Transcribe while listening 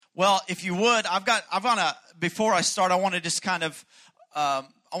Well, if you would, before I start, I want to just kind of, I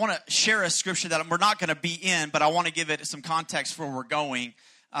want to share a scripture that we're not going to be in, but I want to give it some context for where we're going.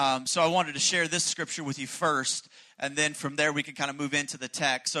 So I wanted to share this scripture with you first, and then from there we can kind of move into the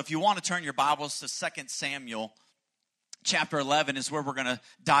text. So if you want to turn your Bibles to 2 Samuel, chapter 11 is where we're going to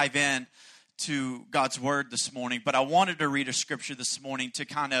dive in to God's word this morning. But I wanted to read a scripture this morning to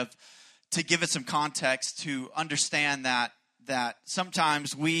give it some context, to understand that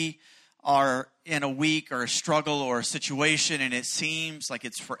sometimes we are in a week or a struggle or a situation and it seems like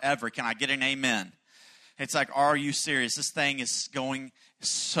it's forever. Can I get an amen? It's like, are you serious? This thing is going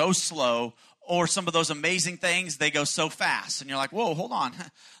so slow. Or some of those amazing things, they go so fast. And you're like, whoa, hold on.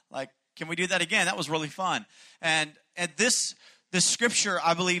 Like, can we do that again? That was really fun. And this scripture,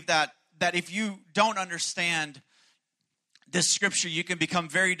 I believe that if you don't understand this scripture, you can become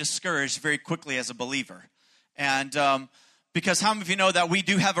very discouraged very quickly as a believer. And because how many of you know that we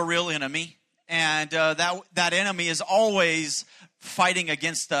do have a real enemy? And that enemy is always fighting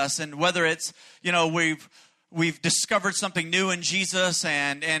against us. And whether it's, we've discovered something new in Jesus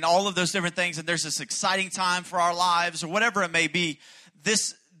and all of those different things, and there's this exciting time for our lives or whatever it may be,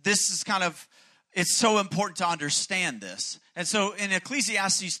 this is kind of, it's so important to understand this. And so in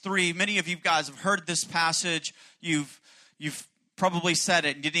Ecclesiastes 3, many of you guys have heard this passage. You've probably said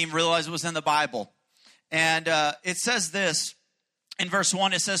it and didn't even realize it was in the Bible. And it says this in verse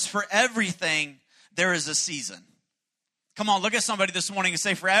 1, it says, for everything there is a season. Come on, look at somebody this morning and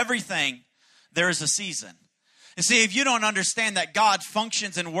say, for everything there is a season. And see, if you don't understand that God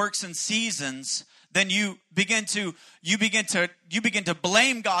functions and works in seasons, then you begin to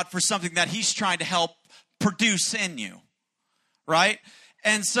blame God for something that he's trying to help produce in you, right?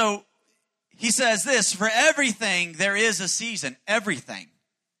 And so he says this, for everything there is a season, everything.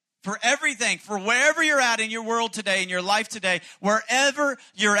 For everything, for wherever you're at in your world today, in your life today, wherever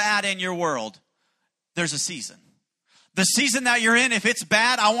you're at in your world, there's a season. The season that you're in, if it's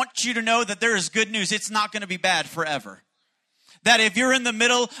bad, I want you to know that there is good news. It's not going to be bad forever. That if you're in the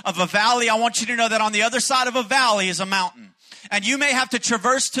middle of a valley, I want you to know that on the other side of a valley is a mountain. And you may have to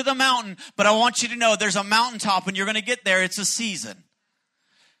traverse to the mountain, but I want you to know there's a mountaintop. When you're going to get there, it's a season.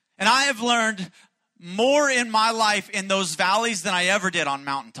 And I have learned more in my life in those valleys than I ever did on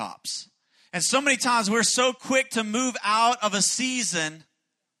mountaintops. And so many times we're so quick to move out of a season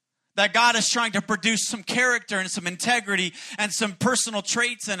that God is trying to produce some character and some integrity and some personal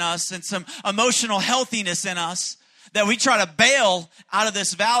traits in us and some emotional healthiness in us, that we try to bail out of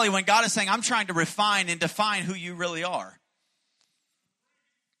this valley when God is saying, I'm trying to refine and define who you really are.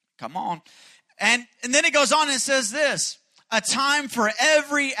 Come on. And then it goes on and says this, a time for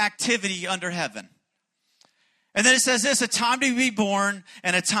every activity under heaven. And then it says this, a time to be born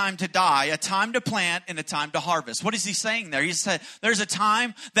and a time to die, a time to plant and a time to harvest. What is he saying there? He said there's a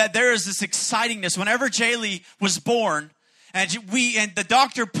time that there is this excitingness. Whenever Jaylee was born and the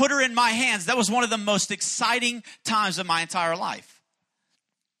doctor put her in my hands, that was one of the most exciting times of my entire life.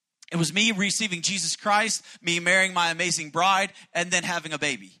 It was me receiving Jesus Christ, me marrying my amazing bride, and then having a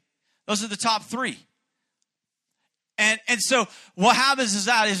baby. Those are the top three. And so what happens is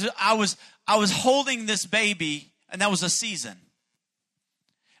I was holding this baby, and that was a season.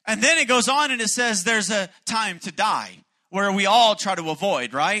 And then it goes on and it says there's a time to die, where we all try to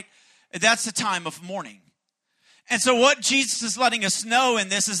avoid, right? That's the time of mourning. And so what Jesus is letting us know in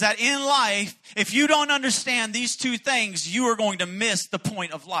this is that in life, if you don't understand these two things, you are going to miss the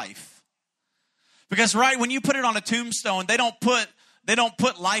point of life. Because right, when you put it on a tombstone, they don't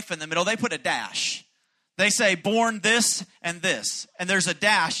put life in the middle, they put a dash. They say born this, and there's a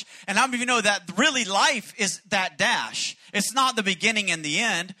dash. And how many of you know that really life is that dash? It's not the beginning and the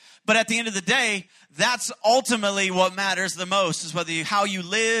end, but at the end of the day, that's ultimately what matters the most, is how you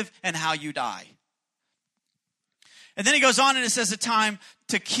live and how you die. And then he goes on and it says a time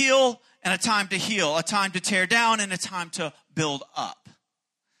to kill and a time to heal, a time to tear down and a time to build up.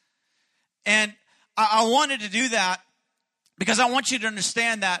 And I wanted to do that because I want you to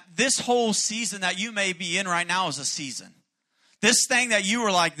understand that this whole season that you may be in right now is a season. This thing that you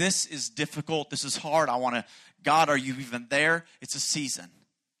were like, this is difficult, this is hard, God, are you even there? It's a season.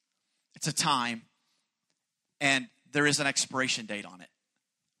 It's a time. And there is an expiration date on it.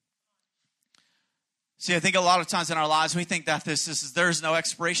 See, I think a lot of times in our lives, we think that there is no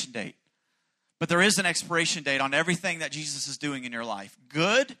expiration date. But there is an expiration date on everything that Jesus is doing in your life.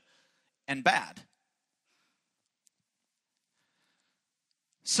 Good and bad.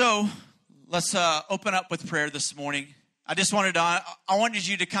 So let's open up with prayer this morning. I wanted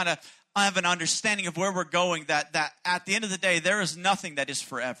you to kind of have an understanding of where we're going, that at the end of the day, there is nothing that is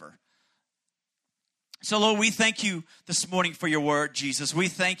forever. So, Lord, we thank you this morning for your word, Jesus. We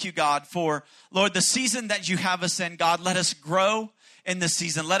thank you, God, for, Lord, the season that you have us in. God, let us grow in this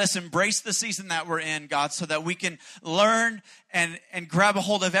season. Let us embrace the season that we're in, God, so that we can learn and grab a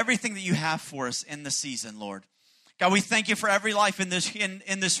hold of everything that you have for us in the season, Lord. God, we thank you for every life in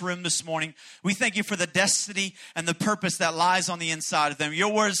this room this morning. We thank you for the destiny and the purpose that lies on the inside of them.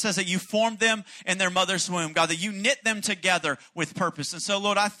 Your word says that you formed them in their mother's womb, God, that you knit them together with purpose. And so,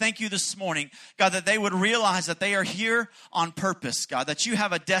 Lord, I thank you this morning, God, that they would realize that they are here on purpose, God, that you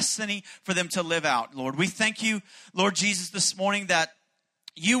have a destiny for them to live out, Lord. We thank you, Lord Jesus, this morning that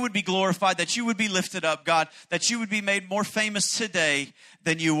you would be glorified, that you would be lifted up, God, that you would be made more famous today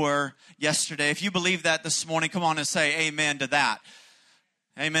than you were yesterday. If you believe that this morning, come on and say amen to that.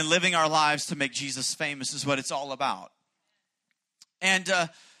 Amen. Living our lives to make Jesus famous is what it's all about. And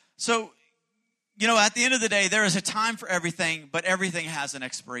so, you know, at the end of the day, there is a time for everything, but everything has an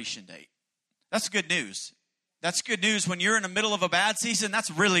expiration date. That's good news. That's good news. When you're in the middle of a bad season, that's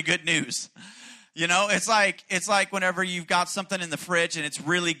really good news. You know, it's like whenever you've got something in the fridge and it's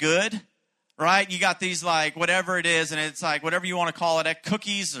really good, right? You got these like whatever it is, and it's like whatever you want to call it,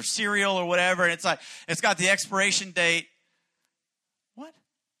 cookies or cereal or whatever, and it's like it's got the expiration date. What?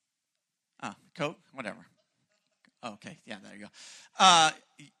 Oh, Coke, whatever. Okay, yeah, there you go.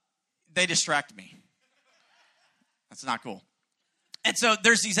 They distract me. That's not cool. And so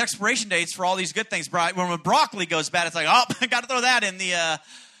there's these expiration dates for all these good things. When broccoli goes bad, it's like, oh, I got to throw that in the.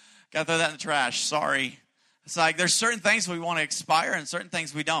 Got to throw that in the trash. Sorry. It's like there's certain things we want to expire and certain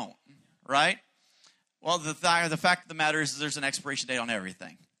things we don't, right? Well, the fact of the matter is there's an expiration date on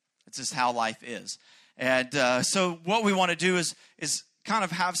everything. It's just how life is. And so what we want to do is kind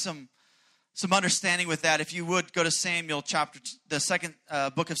of have some understanding with that. If you would go to Samuel the second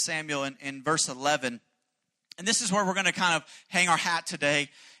book of Samuel in verse 11. And this is where we're going to kind of hang our hat today.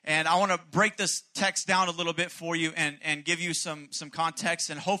 And I want to break this text down a little bit for you and give you some context.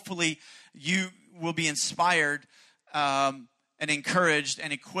 And hopefully you will be inspired and encouraged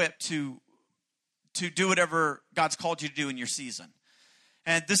and equipped to do whatever God's called you to do in your season.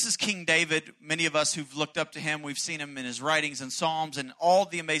 And this is King David. Many of us who've looked up to him, we've seen him in his writings and Psalms and all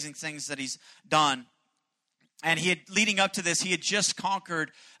the amazing things that he's done. And leading up to this, he had just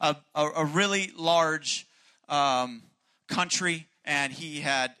conquered a really large country, and he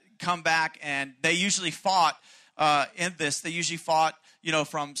had come back, and they usually fought in this. They usually fought,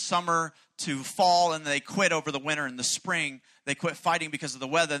 from summer to fall, and they quit over the winter and the spring. They quit fighting because of the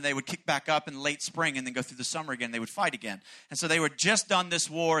weather, and they would kick back up in late spring and then go through the summer again. They would fight again. And so they were just done this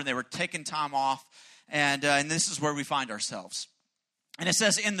war, and they were taking time off, and this is where we find ourselves. And it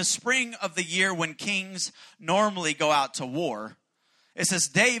says, in the spring of the year when kings normally go out to war, it says,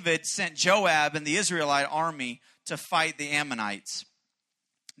 David sent Joab and the Israelite army to fight the Ammonites.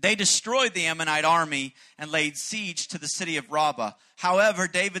 They destroyed the Ammonite army and laid siege to the city of Rabbah. However,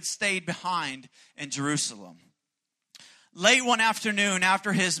 David stayed behind in Jerusalem. Late one afternoon,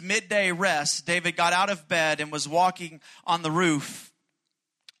 after his midday rest, David got out of bed and was walking on the roof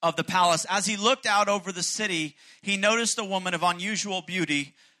of the palace. As he looked out over the city, he noticed a woman of unusual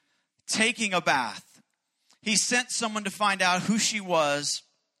beauty taking a bath. He sent someone to find out who she was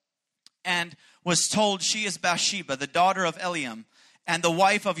and was told she is Bathsheba, the daughter of Eliam, and the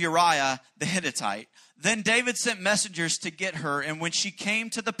wife of Uriah the Hittite. Then David sent messengers to get her, and when she came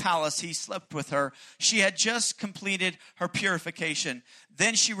to the palace, he slept with her. She had just completed her purification.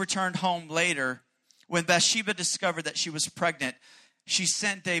 Then she returned home later. When Bathsheba discovered that she was pregnant, she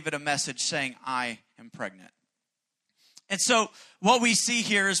sent David a message saying, I am pregnant. And so what we see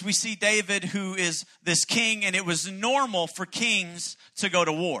here is we see David, who is this king, and it was normal for kings to go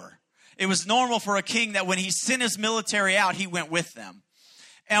to war. It was normal for a king that when he sent his military out, he went with them.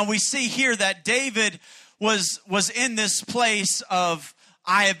 And we see here that David was in this place of,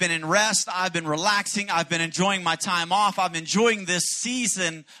 I have been in rest, I've been relaxing, I've been enjoying my time off, I'm enjoying this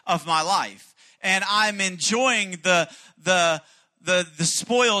season of my life. And I'm enjoying the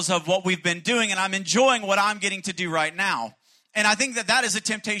spoils of what we've been doing, and I'm enjoying what I'm getting to do right now. And I think that is a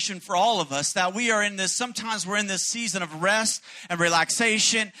temptation for all of us, that we are in this, sometimes we're in this season of rest and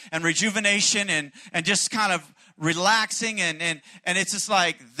relaxation and rejuvenation and just kind of relaxing, and it's just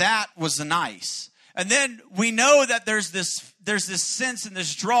like, that was nice. And then we know that there's this sense and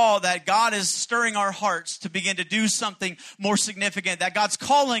this draw that God is stirring our hearts to begin to do something more significant, that God's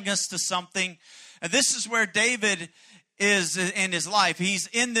calling us to something. And this is where David is in his life. He's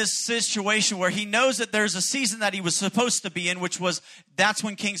in this situation where he knows that there's a season that he was supposed to be in, that's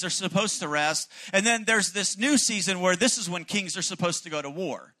when kings are supposed to rest. And then there's this new season where this is when kings are supposed to go to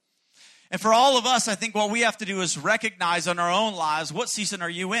war. And for all of us, I think what we have to do is recognize in our own lives, what season are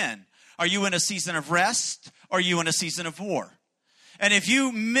you in? Are you in a season of rest? Or are you in a season of war? And if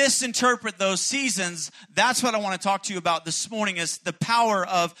you misinterpret those seasons, that's what I want to talk to you about this morning, is the power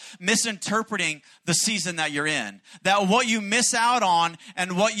of misinterpreting the season that you're in. That what you miss out on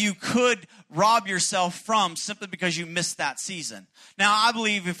and what you could rob yourself from simply because you missed that season. Now, I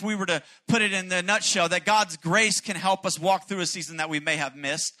believe if we were to put it in the nutshell, that God's grace can help us walk through a season that we may have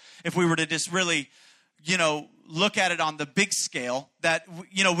missed. If we were to just really, look at it on the big scale, that,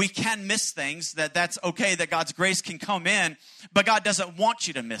 we can miss things, that's okay, that God's grace can come in, but God doesn't want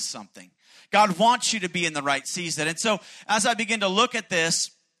you to miss something. God wants you to be in the right season. And so as I begin to look at this,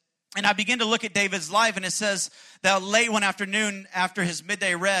 and I begin to look at David's life, and it says that late one afternoon after his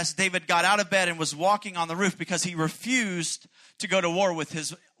midday rest, David got out of bed and was walking on the roof because he refused to go to war with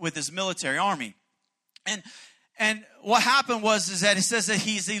his military army. And what happened is that it says that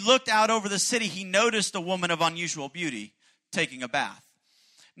he looked out over the city, he noticed a woman of unusual beauty taking a bath.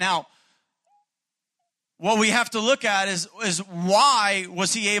 Now, what we have to look at is why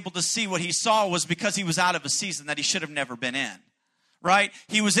was he able to see what he saw? Was because he was out of a season that he should have never been in, right?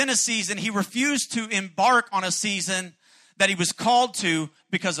 He was in a season, he refused to embark on a season that he was called to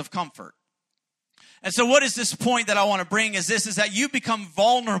because of comfort. And so what is this point that I want to bring is that you become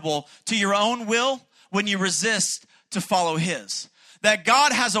vulnerable to your own will when you resist to follow his. That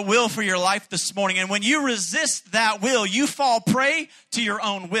God has a will for your life this morning. And when you resist that will, you fall prey to your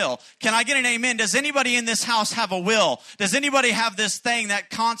own will. Can I get an amen? Does anybody in this house have a will? Does anybody have this thing that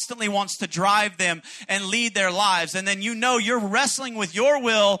constantly wants to drive them and lead their lives? And then you're wrestling with your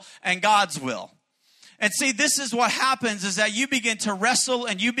will and God's will. And see, this is what happens, is that you begin to wrestle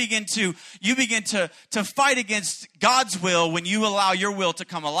and you begin to fight against God's will when you allow your will to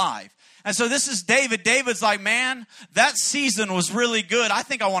come alive. And so this is David. David's like, man, that season was really good. I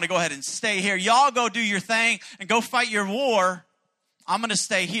think I want to go ahead and stay here. Y'all go do your thing and go fight your war. I'm going to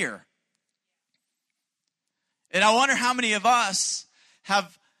stay here. And I wonder how many of us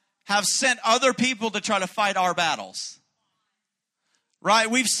have sent other people to try to fight our battles.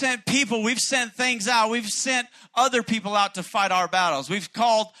 Right? We've sent people, we've sent things out, we've sent other people out to fight our battles. We've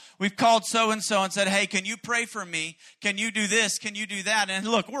called so-and-so and said, hey, can you pray for me? Can you do this? Can you do that? And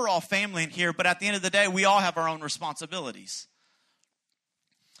look, we're all family in here, but at the end of the day, we all have our own responsibilities.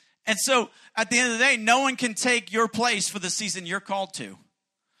 And so at the end of the day, no one can take your place for the season you're called to.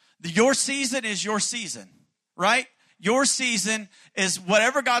 Your season is your season, right? Your season is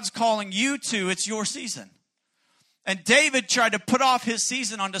whatever God's calling you to, it's your season. And David tried to put off his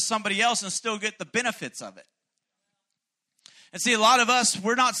season onto somebody else and still get the benefits of it. And see, a lot of us,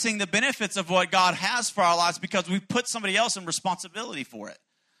 we're not seeing the benefits of what God has for our lives because we put somebody else in responsibility for it.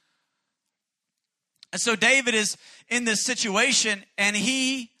 And so David is in this situation, and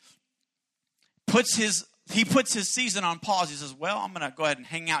he puts his season on pause. He says, well, I'm going to go ahead and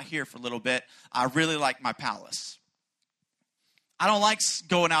hang out here for a little bit. I really like my palace. I don't like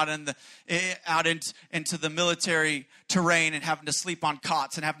going out into the military terrain and having to sleep on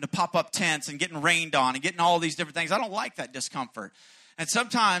cots and having to pop up tents and getting rained on and getting all these different things. I don't like that discomfort. And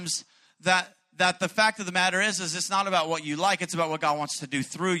sometimes that the fact of the matter is it's not about what you like. It's about what God wants to do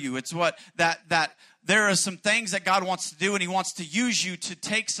through you. It's what that there are some things that God wants to do, and he wants to use you to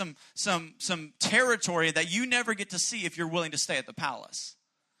take some territory that you never get to see if you're willing to stay at the palace.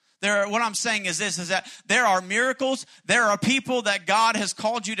 What I'm saying is this, is that there are miracles, there are people that God has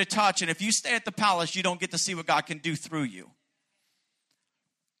called you to touch, and if you stay at the palace, you don't get to see what God can do through you.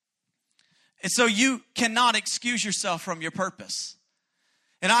 And so you cannot excuse yourself from your purpose.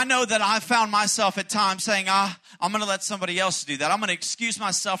 And I know that I've found myself at times saying, I'm going to let somebody else do that. I'm going to excuse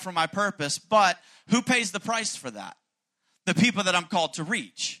myself from my purpose, but who pays the price for that? The people that I'm called to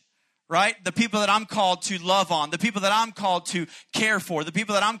reach. Right? The people that I'm called to love on, the people that I'm called to care for, the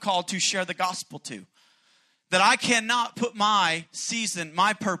people that I'm called to share the gospel to. That I cannot put my season,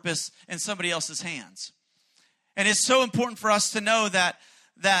 my purpose in somebody else's hands. And it's so important for us to know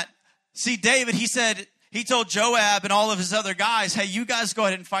that see, David, he told Joab and all of his other guys, hey, you guys go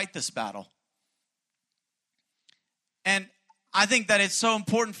ahead and fight this battle. And I think that it's so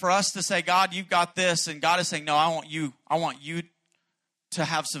important for us to say, God, you've got this. And God is saying, no, I want you to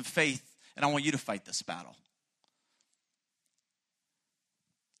have some faith, and I want you to fight this battle.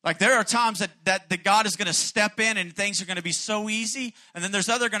 Like there are times that God is going to step in and things are going to be so easy, and then there's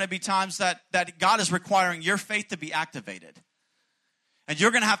going to be times that God is requiring your faith to be activated. And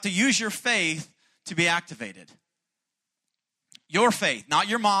you're going to have to use your faith to be activated. Your faith, not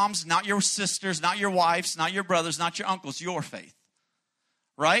your mom's, not your sisters, not your wife's, not your brothers, not your uncles, your faith.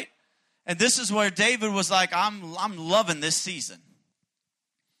 Right? And this is where David was like, I'm loving this season.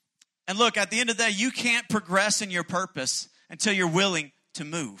 And look, at the end of the day, you can't progress in your purpose until you're willing to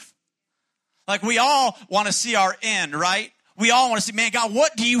move. Like we all want to see our end, right? We all want to see, man, God,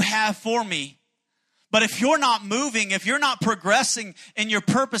 what do you have for me? But if you're not moving, if you're not progressing in your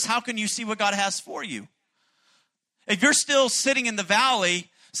purpose, how can you see what God has for you? If you're still sitting in the valley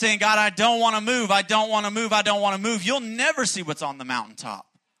saying, God, I don't want to move, I don't want to move, I don't want to move, you'll never see what's on the mountaintop.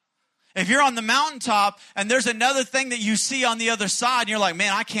 If you're on the mountaintop and there's another thing that you see on the other side, and you're like,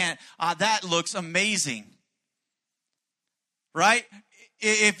 man, I can't, that looks amazing. Right?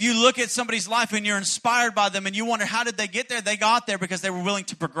 If you look at somebody's life and you're inspired by them and you wonder, how did they get there? They got there because they were willing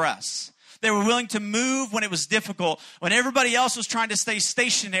to progress. They were willing to move when it was difficult. When everybody else was trying to stay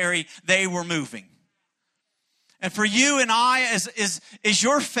stationary, they were moving. And for you and I, is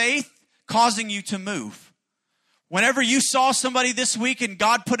your faith causing you to move? Whenever you saw somebody this week and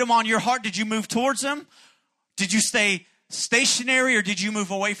God put them on your heart, did you move towards them? Did you stay stationary or did you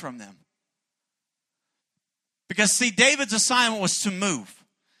move away from them? Because see, David's assignment was to move.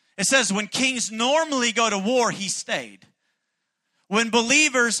 It says when kings normally go to war, he stayed. When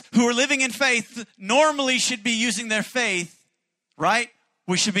believers who are living in faith normally should be using their faith, right?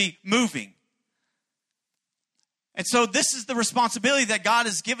 We should be moving. And so this is the responsibility that God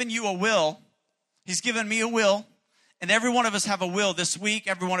has given you a will. He's given me a will. And every one of us have a will this week.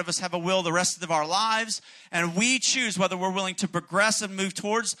 Every one of us have a will the rest of our lives. And we choose whether we're willing to progress and move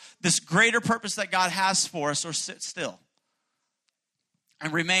towards this greater purpose that God has for us or sit still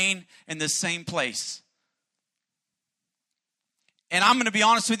and remain in the same place. And I'm going to be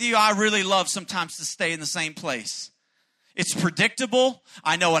honest with you, I really love sometimes to stay in the same place. It's predictable.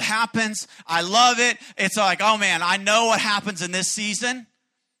 I know what happens. I love it. It's like, oh man, I know what happens in this season.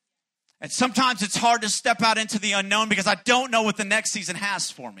 And sometimes it's hard to step out into the unknown because I don't know what the next season has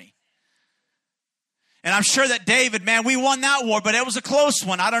for me. And I'm sure that David, man, we won that war, but it was a close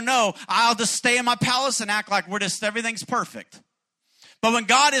one. I don't know. I'll just stay in my palace and act like everything's perfect. But when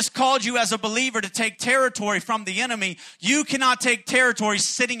God has called you as a believer to take territory from the enemy, you cannot take territory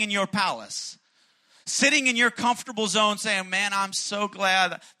sitting in your palace. Sitting in your comfortable zone saying, man, I'm so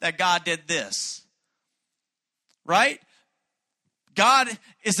glad that God did this. Right? God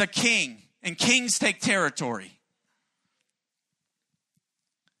is a king, and kings take territory.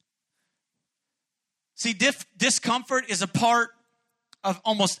 See, discomfort is a part of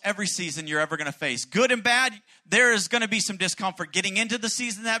almost every season you're ever going to face. Good and bad, there is going to be some discomfort. Getting into the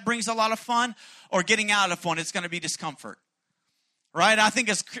season, that brings a lot of fun, or getting out of fun, it's going to be discomfort. Right? I think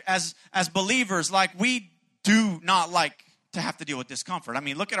as believers, like we do not like to have to deal with discomfort. I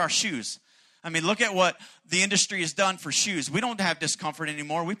mean, look at our shoes. I mean, look at what the industry has done for shoes. We don't have discomfort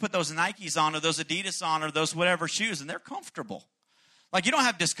anymore. We put those Nikes on or those Adidas on or those whatever shoes, and they're comfortable. Like, you don't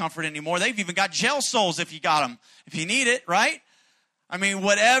have discomfort anymore. They've even got gel soles if you got them, if you need it, right? I mean,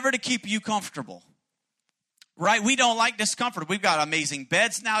 whatever to keep you comfortable, right? We don't like discomfort. We've got amazing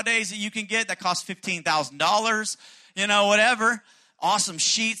beds nowadays that you can get that cost $15,000, whatever. Awesome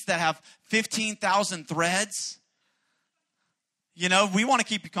sheets that have 15,000 threads. We want to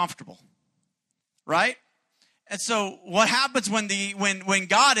keep you comfortable. Right? And so what happens when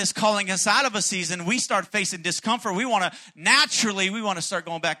God is calling us out of a season, we start facing discomfort. We want to start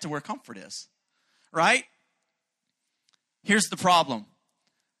going back to where comfort is. Right? Here's the problem,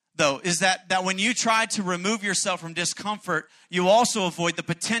 though, is that when you try to remove yourself from discomfort, you also avoid the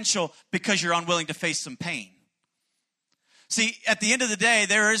potential because you're unwilling to face some pain. See, at the end of the day,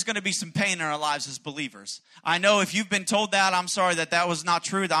 there is going to be some pain in our lives as believers. I know if you've been told that, I'm sorry that was not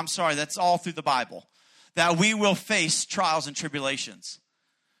true. I'm sorry, that's all through the Bible. That we will face trials and tribulations.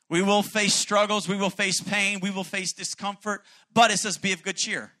 We will face struggles. We will face pain. We will face discomfort. But it says, be of good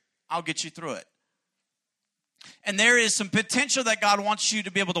cheer. I'll get you through it. And there is some potential that God wants you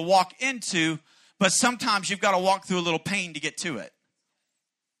to be able to walk into, but sometimes you've got to walk through a little pain to get to it.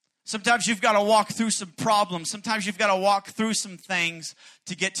 Sometimes you've got to walk through some problems. Sometimes you've got to walk through some things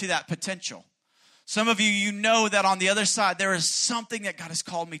to get to that potential. Some of you know that on the other side, there is something that God has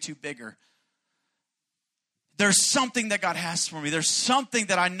called me to bigger. There's something that God has for me. There's something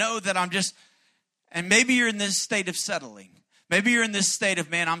that I know that I'm just, and maybe you're in this state of settling. Maybe you're in this state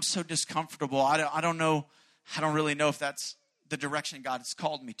of, man, I'm so discomfortable. I don't know. I don't really know if that's the direction God has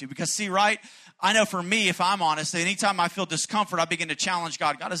called me to. Because see, right, I know for me, if I'm honest, anytime I feel discomfort, I begin to challenge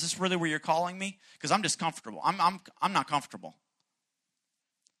God. God, is this really where you're calling me? Because I'm discomfortable. I'm not comfortable.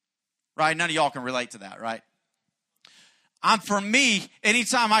 Right? None of y'all can relate to that, right? For me,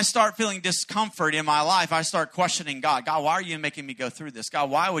 anytime I start feeling discomfort in my life, I start questioning God. God, why are you making me go through this? God,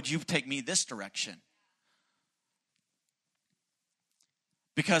 why would you take me this direction?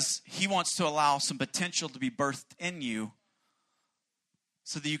 Because he wants to allow some potential to be birthed in you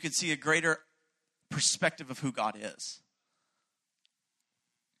so that you can see a greater perspective of who God is.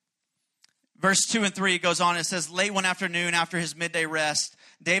 Verse 2 and 3 goes on. It says, late one afternoon after his midday rest,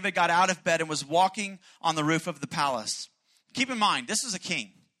 David got out of bed and was walking on the roof of the palace. Keep in mind, this is a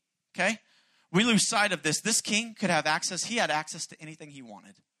king, okay? We lose sight of this. This king could have access. He had access to anything he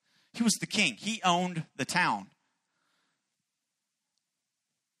wanted. He was the king. He owned the town.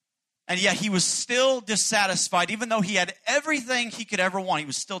 And yet he was still dissatisfied. Even though he had everything he could ever want, he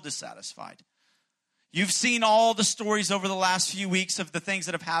was still dissatisfied. You've seen all the stories over the last few weeks of the things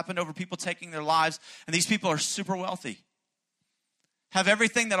that have happened over people taking their lives. And these people are super wealthy. Have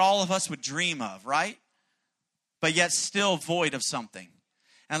everything that all of us would dream of, right? But yet still void of something.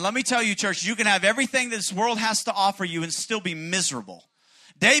 And let me tell you, church, you can have everything that this world has to offer you and still be miserable.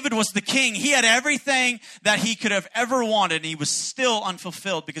 David was the king. He had everything that he could have ever wanted, and he was still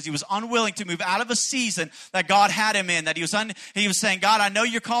unfulfilled because he was unwilling to move out of a season that God had him in. That he was saying, God, I know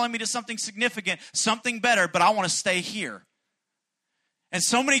you're calling me to something significant, something better, but I want to stay here. And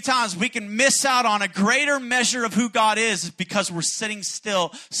so many times we can miss out on a greater measure of who God is because we're sitting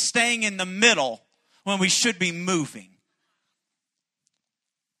still, staying in the middle when we should be moving.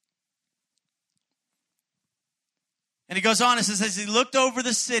 And he goes on and says, as he looked over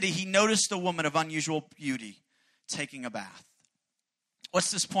the city, he noticed a woman of unusual beauty taking a bath. What's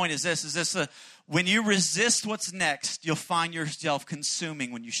this point? Is this when you resist what's next, you'll find yourself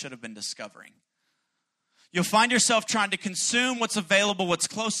consuming when you should have been discovering. You'll find yourself trying to consume what's available, what's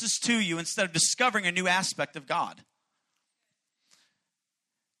closest to you, instead of discovering a new aspect of God.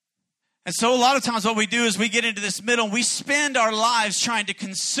 And so a lot of times what we do is we get into this middle and we spend our lives trying to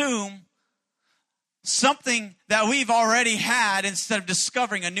consume something that we've already had instead of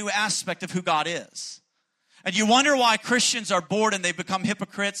discovering a new aspect of who God is. And you wonder why Christians are bored and they become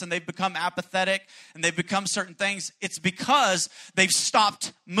hypocrites and they become apathetic and they become certain things. It's because they've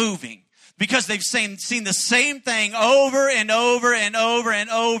stopped moving. Because they've seen the same thing over and over and over and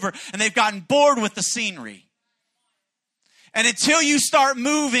over, and they've gotten bored with the scenery. And until you start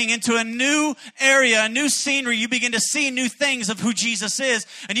moving into a new area, a new scenery, you begin to see new things of who Jesus is.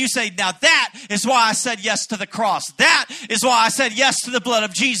 And you say, now that is why I said yes to the cross. That is why I said yes to the blood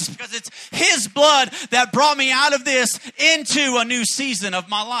of Jesus. Because it's his blood that brought me out of this into a new season of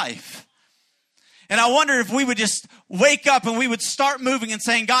my life. And I wonder if we would just wake up and we would start moving and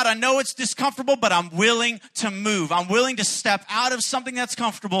saying, God, I know it's discomfortable, but I'm willing to move. I'm willing to step out of something that's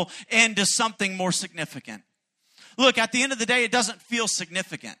comfortable into something more significant. Look, at the end of the day, it doesn't feel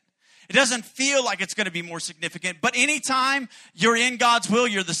significant. It doesn't feel like it's going to be more significant. But anytime you're in God's will,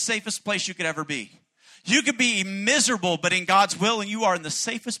 you're the safest place you could ever be. You could be miserable, but in God's will, and you are in the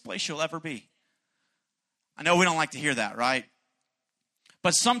safest place you'll ever be. I know we don't like to hear that, right?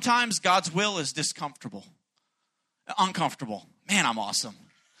 But sometimes God's will is uncomfortable. Man, I'm awesome.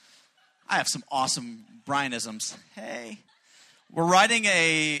 I have some awesome Brianisms. Hey. We're writing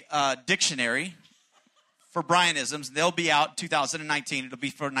a dictionary for Brianisms. They'll be out 2019. It'll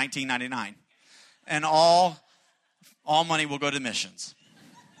be for $19.99. And all money will go to missions.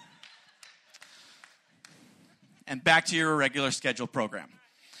 And back to your regular scheduled program.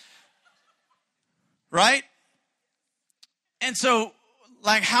 Right? And so,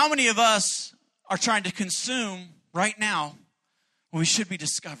 like, how many of us are trying to consume right now when we should be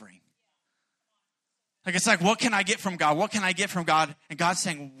discovering? Like, it's like, what can I get from God? What can I get from God? And God's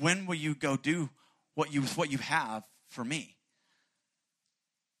saying, when will you go do what you have for me?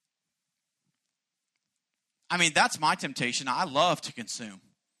 I mean, that's my temptation. I love to consume.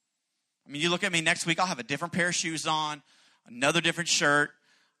 I mean, you look at me next week, I'll have a different pair of shoes on, another different shirt.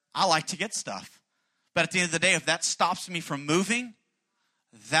 I like to get stuff. But at the end of the day, if that stops me from moving,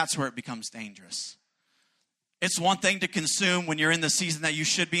 that's where it becomes dangerous. It's one thing to consume when you're in the season that you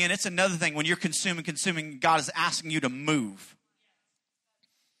should be in. It's another thing when you're consuming, God is asking you to move.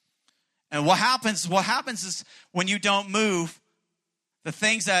 And what happens is when you don't move, the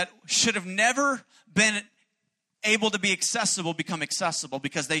things that should have never been able to be accessible become accessible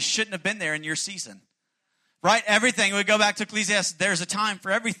because they shouldn't have been there in your season. Right? Everything. We go back to Ecclesiastes. There's a time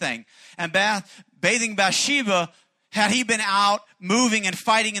for everything. And bathing Bathsheba, had he been out moving and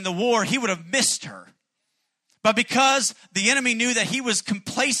fighting in the war, he would have missed her. But because the enemy knew that he was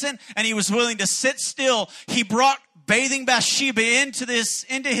complacent and he was willing to sit still, he brought bathing Bathsheba into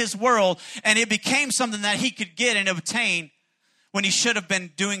his world, and it became something that he could get and obtain when he should have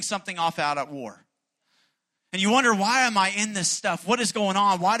been doing something out at war. And you wonder, why am I in this stuff? What is going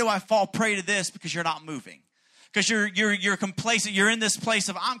on? Why do I fall prey to this? Because you're not moving. Because you're complacent. You're in this place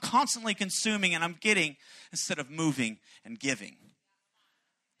of I'm constantly consuming and I'm getting instead of moving and giving.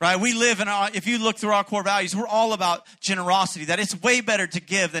 Right? We live if you look through our core values, we're all about generosity, that it's way better to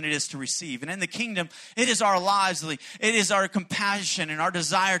give than it is to receive. And in the kingdom, it is our lives, it is our compassion and our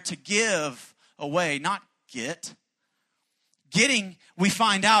desire to give away, not get. Getting, we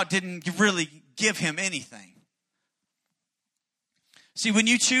find out, didn't really give him anything. See, when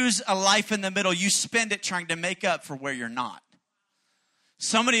you choose a life in the middle, you spend it trying to make up for where you're not.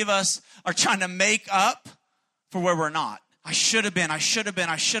 So many of us are trying to make up for where we're not. I should have been here, I should have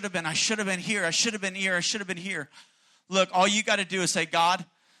been here, I should have been here. Look, all you got to do is say, God,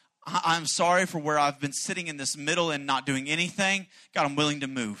 I'm sorry for where I've been sitting in this middle and not doing anything. God, I'm willing to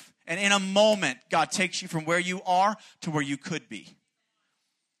move. And in a moment, God takes you from where you are to where you could be.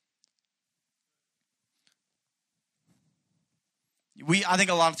 I think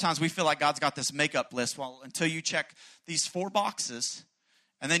a lot of times we feel like God's got this makeup list. Well, until you check these 4 boxes,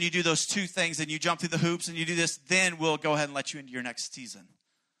 and then you do those 2 things, and you jump through the hoops, and you do this, then we'll go ahead and let you into your next season.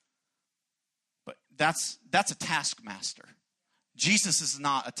 But that's a taskmaster. Jesus is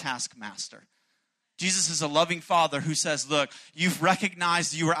not a taskmaster. Jesus is a loving Father who says, look, you've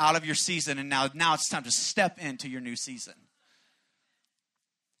recognized you were out of your season, and now it's time to step into your new season.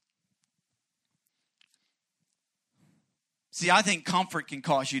 See, I think comfort can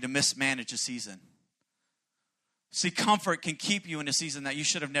cause you to mismanage a season. See, comfort can keep you in a season that you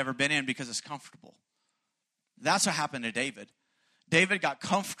should have never been in because it's comfortable. That's what happened to David. David got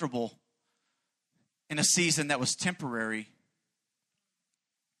comfortable in a season that was temporary.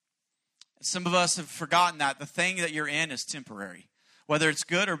 Some of us have forgotten that the thing that you're in is temporary. Whether it's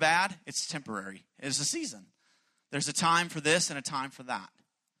good or bad, it's temporary. It's a season. There's a time for this and a time for that.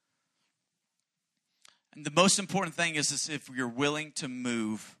 And the most important thing is if you're willing to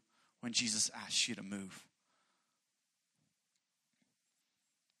move when Jesus asks you to move.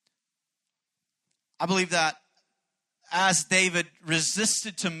 I believe that as David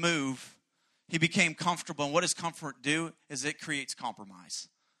resisted to move, he became comfortable. And what does comfort do? Is it creates compromise.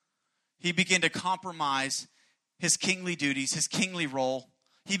 He began to compromise his kingly duties, his kingly role.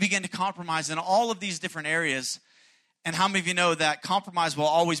 He began to compromise in all of these different areas. And how many of you know that compromise will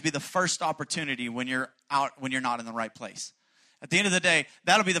always be the first opportunity when you're not in the right place? At the end of the day,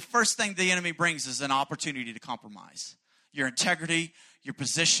 that'll be the first thing the enemy brings is an opportunity to compromise. Your integrity, your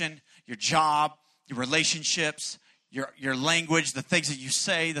position, your job, your relationships, your language, the things that you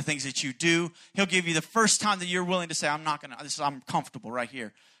say, the things that you do. He'll give you the first time that you're willing to say, I'm comfortable right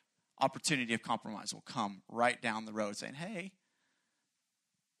here. Opportunity of compromise will come right down the road saying, hey.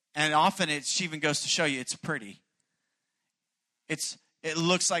 And often it even goes to show you it's pretty. It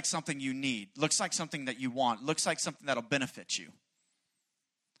looks like something you need, looks like something that you want, looks like something that'll benefit you.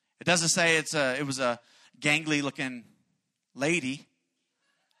 It doesn't say it was a gangly looking lady,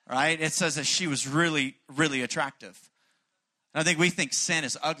 right? It says that she was really, really attractive. And I think we think sin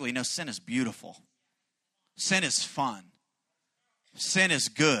is ugly. No, sin is beautiful. Sin is fun. Sin is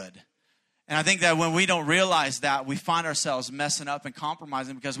good. And I think that when we don't realize that, we find ourselves messing up and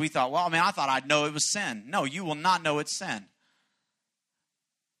compromising because we thought, I thought I'd know it was sin. No, you will not know it's sin.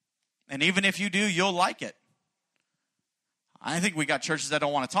 And even if you do, you'll like it. I think we got churches that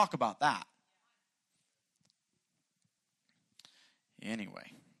don't want to talk about that.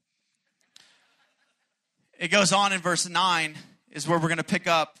 Anyway. It goes on in verse 9 is where we're going to pick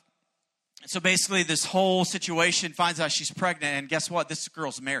up. So basically this whole situation finds out she's pregnant. And guess what? This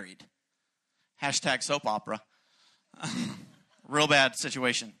girl's married. Hashtag soap opera. Real bad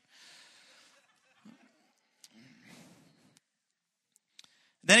situation.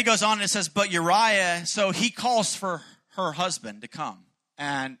 Then it goes on and it says, but Uriah, so he calls for her husband to come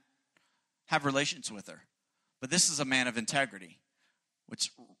and have relations with her. But this is a man of integrity,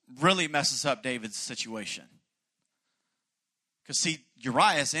 which really messes up David's situation. Because see,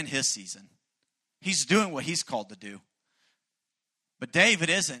 Uriah's in his season. He's doing what he's called to do. But David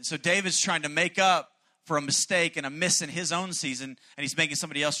isn't. So David's trying to make up for a mistake and a miss in his own season, and he's making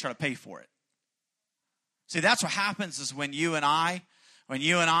somebody else try to pay for it. See, that's what happens is when you and I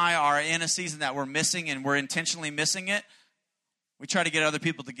are in a season that we're missing and we're intentionally missing it, we try to get other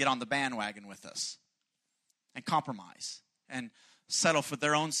people to get on the bandwagon with us and compromise and settle for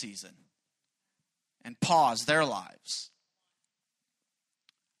their own season and pause their lives.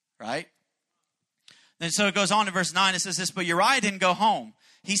 Right? Then so it goes on in verse 9. It says this, but Uriah didn't go home.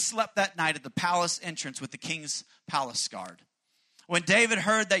 He slept that night at the palace entrance with the king's palace guard. When David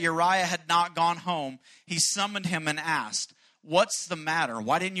heard that Uriah had not gone home, he summoned him and asked, what's the matter?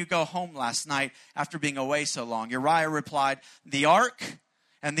 Why didn't you go home last night after being away so long? Uriah replied, the ark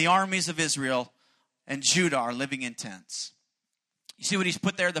and the armies of Israel and Judah are living in tents. You see what he's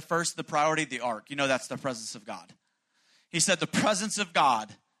put there? The priority, the ark. You know that's the presence of God. He said the presence of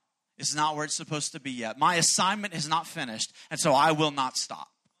God is not where it's supposed to be yet. My assignment is not finished, and so I will not stop.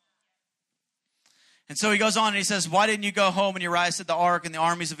 And so he goes on and he says, why didn't you go home? And Uriah said, the ark and the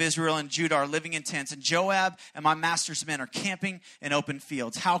armies of Israel and Judah are living in tents, and Joab and my master's men are camping in open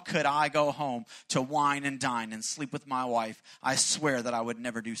fields. How could I go home to wine and dine and sleep with my wife? I swear that I would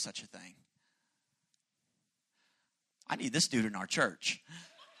never do such a thing. I need this dude in our church.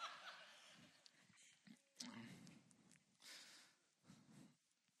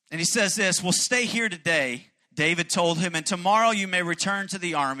 And he says this, well, stay here today, David told him, and tomorrow you may return to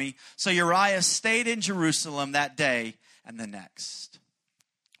the army. So Uriah stayed in Jerusalem that day and the next.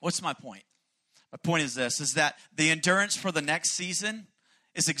 What's my point? My point is this, is that the endurance for the next season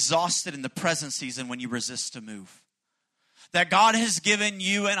is exhausted in the present season when you resist to move. That God has given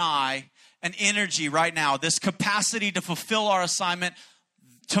you and I an energy right now, this capacity to fulfill our assignment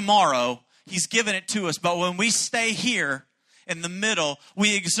tomorrow. He's given it to us. But when we stay here in the middle,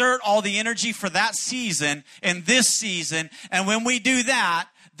 we exert all the energy for that season in this season. And when we do that,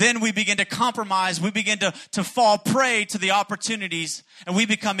 then we begin to compromise. We begin to fall prey to the opportunities, and we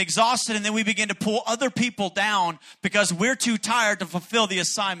become exhausted, and then we begin to pull other people down because we're too tired to fulfill the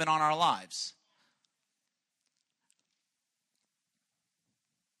assignment on our lives.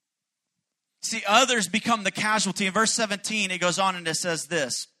 See, others become the casualty. In verse 17, it goes on and it says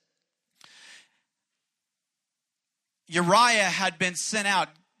this. Uriah had been sent out.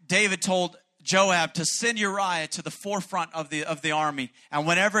 David told Joab to send Uriah to the forefront of the army. And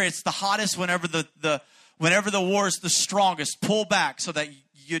whenever it's the hottest, whenever the war is the strongest, pull back so that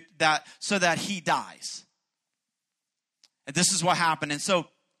he dies. And this is what happened. And so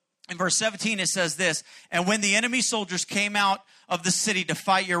in verse 17 it says this, and when the enemy soldiers came out of the city to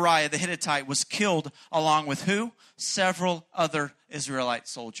fight, Uriah the Hittite was killed along with who? Several other Israelite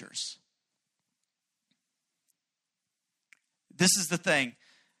soldiers. This is the thing,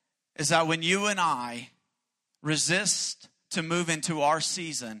 is that when you and I resist to move into our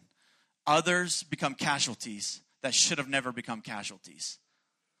season, others become casualties that should have never become casualties.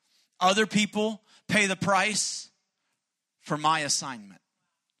 Other people pay the price for my assignment.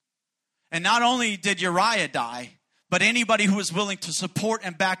 And not only did Uriah die, but anybody who was willing to support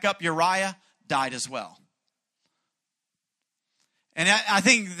and back up Uriah died as well. And I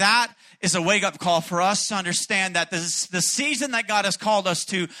think that is a wake-up call for us to understand that the season that God has called us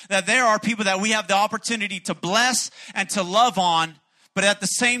to, that there are people that we have the opportunity to bless and to love on, but at the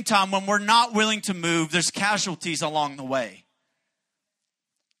same time, when we're not willing to move, there's casualties along the way.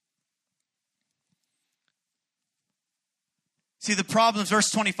 See, the problem, verse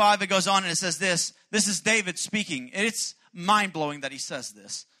 25, it goes on and it says this. This is David speaking. It's mind-blowing that he says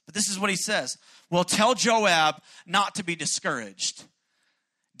this. But this is what he says. Well, tell Joab not to be discouraged.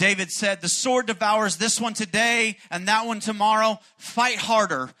 David said, the sword devours this one today and that one tomorrow. Fight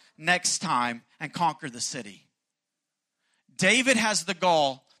harder next time and conquer the city. David has the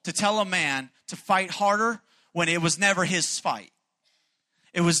gall to tell a man to fight harder when it was never his fight.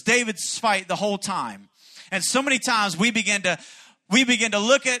 It was David's fight the whole time. And so many times we begin to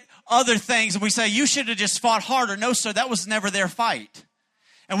look at other things and we say, you should have just fought harder. No, sir, that was never their fight.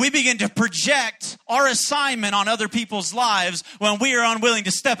 And we begin to project our assignment on other people's lives when we are unwilling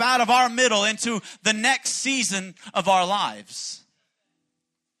to step out of our middle into the next season of our lives.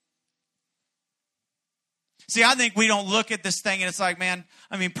 See, I think we don't look at this thing and it's like, man,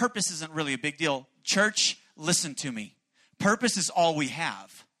 purpose isn't really a big deal. Church, listen to me. Purpose is all we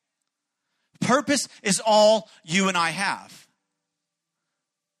have. Purpose is all you and I have.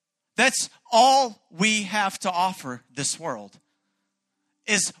 That's all we have to offer this world.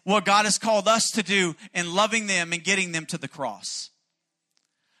 Is what God has called us to do in loving them and getting them to the cross.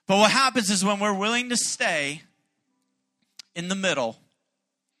 But what happens is when we're willing to stay in the middle,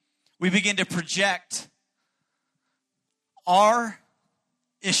 we begin to project our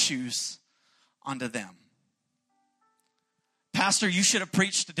issues onto them. Pastor, you should have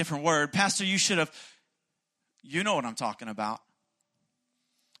preached a different word. Pastor, you know what I'm talking about.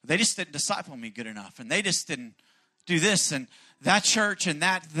 They just didn't disciple me good enough. And they just didn't do this and that church and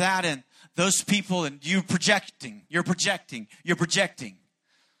that and those people, and you're projecting.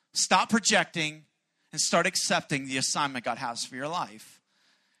 Stop projecting and start accepting the assignment God has for your life.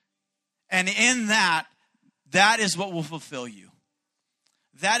 And in that is what will fulfill you.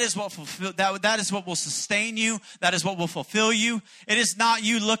 That is what will sustain you. That is what will fulfill you. It is not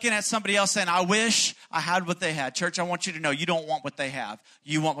you looking at somebody else saying, I wish I had what they had. Church, I want you to know you don't want what they have.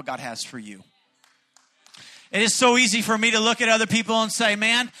 You want what God has for you. It is so easy for me to look at other people and say,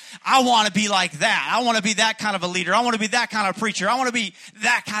 man, I want to be like that. I want to be that kind of a leader. I want to be that kind of preacher. I want to be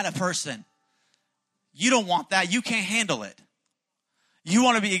that kind of person. You don't want that. You can't handle it. You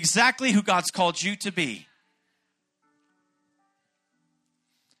want to be exactly who God's called you to be.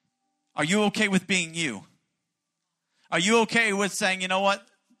 Are you okay with being you? Are you okay with saying, you know what?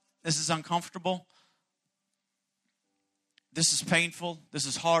 This is uncomfortable. This is painful. This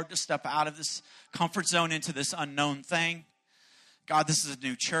is hard to step out of this comfort zone into this unknown thing. God, this is a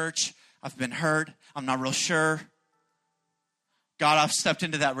new church. I've been hurt. I'm not real sure. God, I've stepped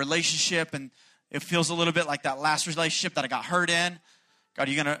into that relationship and it feels a little bit like that last relationship that I got hurt in. God,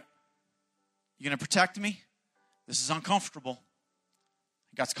 you gonna protect me? This is uncomfortable.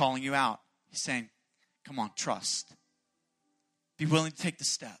 God's calling you out. He's saying, come on, trust. Be willing to take the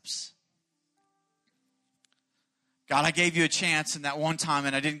steps. God, I gave you a chance in that one time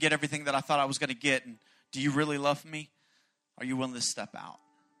and I didn't get everything that I thought I was going to get. And do you really love me? Are you willing to step out?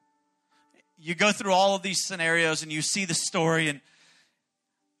 You go through all of these scenarios and you see the story and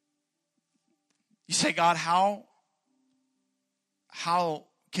you say, God, how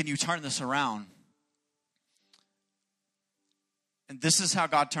can you turn this around? And this is how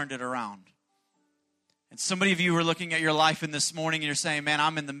God turned it around. And so many of you are looking at your life in this morning and you're saying, man,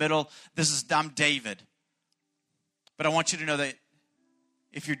 I'm in the middle. I'm David. But I want you to know that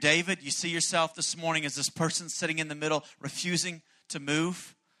if you're David, you see yourself this morning as this person sitting in the middle, refusing to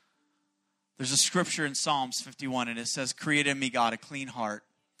move. There's a scripture in Psalms 51 and it says, create in me, God, a clean heart.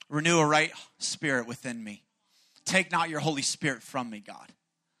 Renew a right spirit within me. Take not your Holy Spirit from me, God.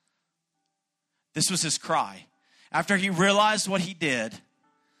 This was his cry. After he realized what he did,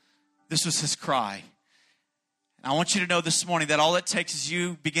 this was his cry. And I want you to know this morning that all it takes is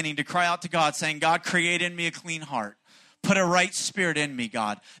you beginning to cry out to God, saying, God, create in me a clean heart. Put a right spirit in me,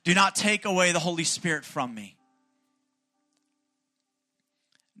 God. Do not take away the Holy Spirit from me.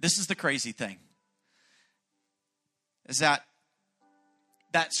 This is the crazy thing. Is that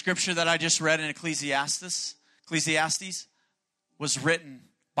scripture that I just read in Ecclesiastes was written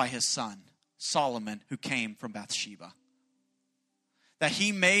by his son, Solomon, who came from Bathsheba. That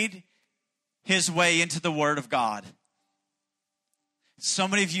he made his way into the Word of God. So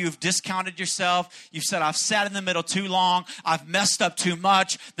many of you have discounted yourself. You've said, I've sat in the middle too long. I've messed up too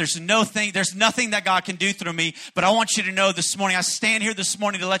much. There's nothing that God can do through me. But I want you to know this morning, I stand here this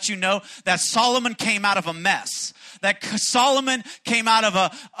morning to let you know that Solomon came out of a mess. That Solomon came out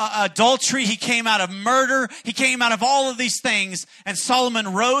of adultery. He came out of murder. He came out of all of these things. And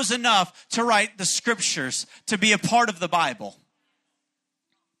Solomon rose enough to write the scriptures, to be a part of the Bible.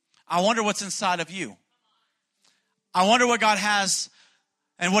 I wonder what's inside of you. I wonder what God has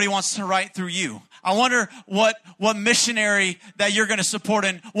and what he wants to write through you. I wonder what missionary that you're going to support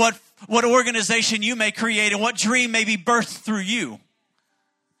and what organization you may create and what dream may be birthed through you.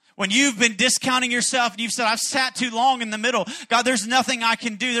 When you've been discounting yourself and you've said, I've sat too long in the middle. God, there's nothing I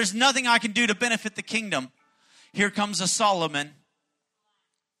can do. There's nothing I can do to benefit the kingdom. Here comes a Solomon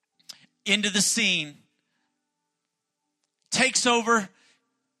into the scene, takes over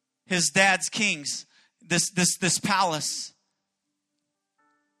his dad's kings, this palace,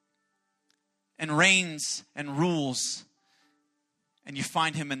 and reigns and rules. And you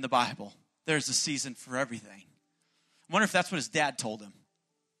find him in the Bible. There's a season for everything. I wonder if that's what his dad told him.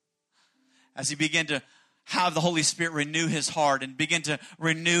 As he began to have the Holy Spirit renew his heart and begin to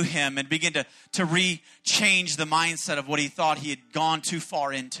renew him and begin to re-change the mindset of what he thought he had gone too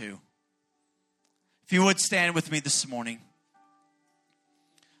far into. If you would stand with me this morning.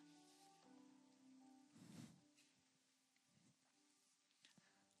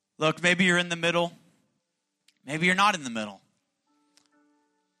 Look, maybe you're in the middle. Maybe you're not in the middle.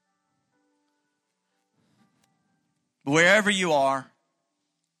 But wherever you are,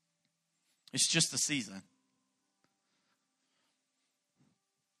 it's just a season.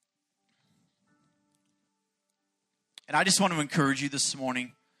 And I just want to encourage you this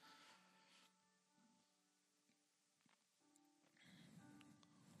morning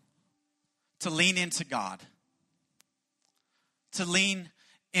to lean into God. To lean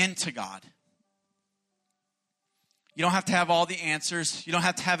into God. You don't have to have all the answers. You don't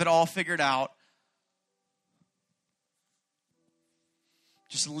have to have it all figured out.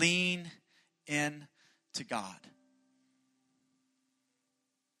 Just lean into God.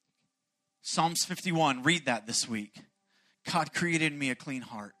 Psalms 51, read that this week. God created in me a clean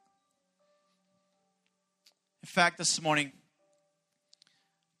heart. In fact, this morning,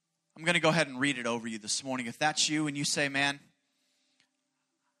 I'm going to go ahead and read it over you this morning. If that's you and you say, man,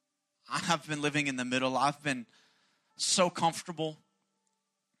 I've been living in the middle. I've been so comfortable.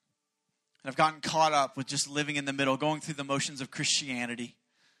 And I've gotten caught up with just living in the middle, going through the motions of Christianity.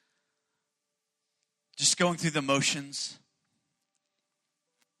 Just going through the motions.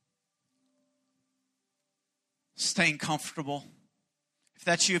 Staying comfortable. If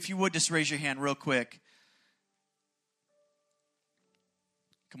that's you, if you would just raise your hand real quick.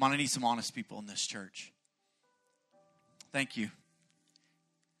 Come on, I need some honest people in this church. Thank you.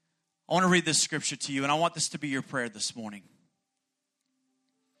 I want to read this scripture to you, and I want this to be your prayer this morning.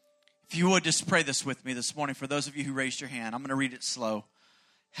 If you would, just pray this with me this morning. For those of you who raised your hand, I'm going to read it slow.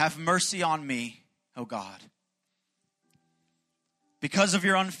 Have mercy on me, O God, because of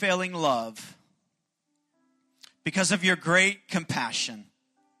your unfailing love, because of your great compassion.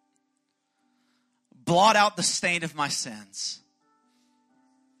 Blot out the stain of my sins.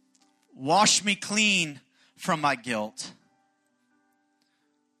 Wash me clean from my guilt.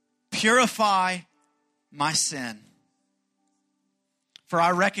 Purify my sin. For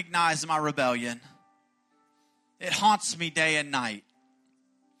I recognize my rebellion. It haunts me day and night.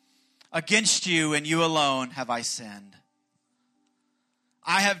 Against you and you alone have I sinned.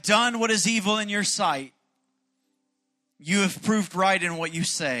 I have done what is evil in your sight. You have proved right in what you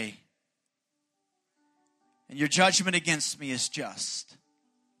say. And your judgment against me is just.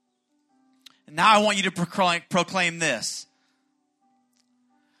 And now I want you to proclaim this.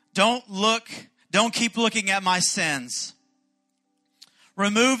 Don't keep looking at my sins.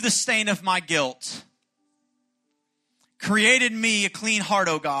 Remove the stain of my guilt. Create in me a clean heart,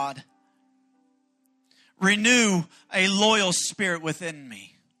 O God. Renew a loyal spirit within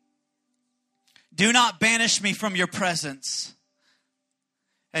me. Do not banish me from your presence.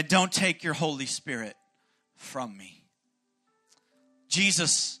 And don't take your Holy Spirit from me.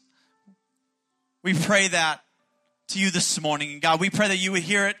 Jesus, we pray that to you this morning. And God, we pray that you would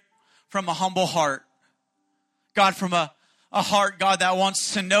hear it from a humble heart. God, from a heart, God, that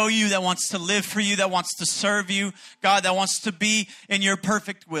wants to know you, that wants to live for you, that wants to serve you. God, that wants to be in your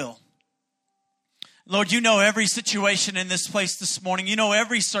perfect will. Lord, you know every situation in this place this morning. You know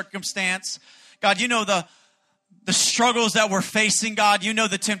every circumstance. God, you know the struggles that we're facing, God. You know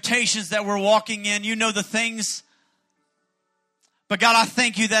the temptations that we're walking in. You know the things. But God, I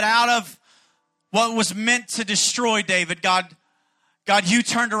thank you that out of what was meant to destroy David, God, you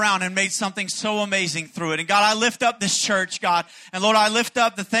turned around and made something so amazing through it. And God, I lift up this church, God. And Lord, I lift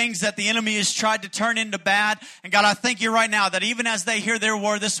up the things that the enemy has tried to turn into bad. And God, I thank you right now that even as they hear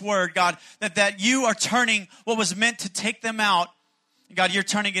this word, God, that you are turning what was meant to take them out. And God, you're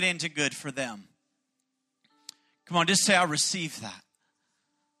turning it into good for them. Come on, just say, I receive that.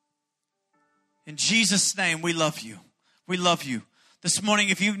 In Jesus' name, we love you. We love you. This morning,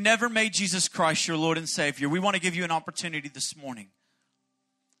 if you've never made Jesus Christ your Lord and Savior, we want to give you an opportunity this morning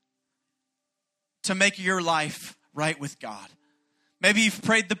to make your life right with God. Maybe you've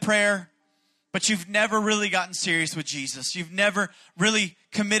prayed the prayer, but you've never really gotten serious with Jesus. You've never really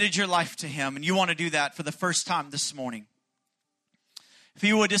committed your life to Him, and you want to do that for the first time this morning. If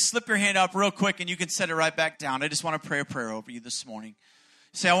you would, just slip your hand up real quick and you can set it right back down. I just want to pray a prayer over you this morning.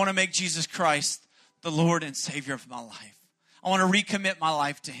 Say, I want to make Jesus Christ the Lord and Savior of my life. I want to recommit my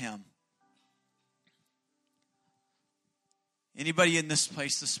life to Him. Anybody in this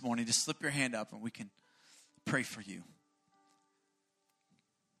place this morning, just slip your hand up and we can pray for you.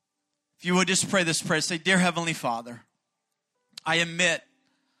 If you would just pray this prayer, say, Dear Heavenly Father, I admit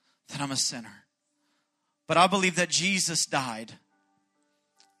that I'm a sinner, but I believe that Jesus died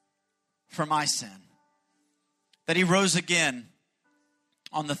for my sin, that He rose again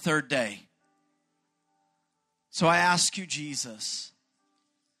on the third day. So I ask you, Jesus,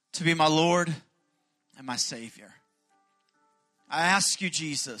 to be my Lord and my Savior. I ask you,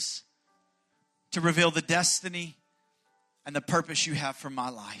 Jesus, to reveal the destiny and the purpose you have for my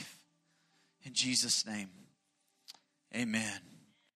life. In Jesus' name, amen.